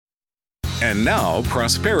And now,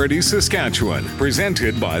 Prosperity Saskatchewan,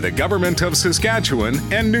 presented by the Government of Saskatchewan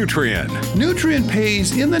and Nutrien. Nutrien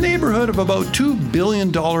pays in the neighborhood of about $2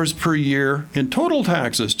 billion per year in total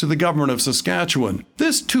taxes to the Government of Saskatchewan.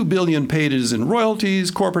 This $2 billion paid is in royalties,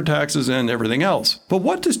 corporate taxes, and everything else. But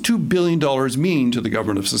what does $2 billion mean to the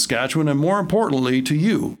Government of Saskatchewan, and more importantly, to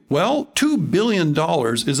you? Well, $2 billion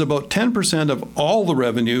is about 10% of all the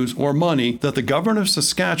revenues or money that the Government of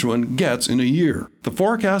Saskatchewan gets in a year. The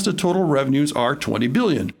forecasted total revenues are $20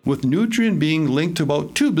 billion, with Nutrien being linked to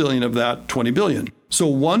about $2 billion of that $20 billion. So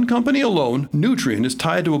one company alone, Nutrien, is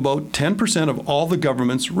tied to about 10% of all the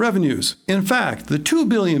government's revenues. In fact, the $2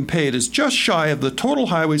 billion paid is just shy of the total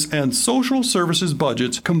highways and social services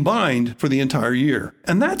budgets combined for the entire year.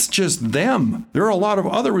 And that's just them. There are a lot of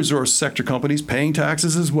other resource sector companies paying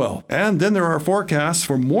taxes as well. And then there are forecasts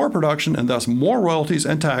for more production and thus more royalties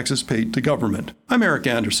and taxes paid to government. I'm Eric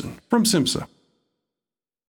Anderson from SIMSA.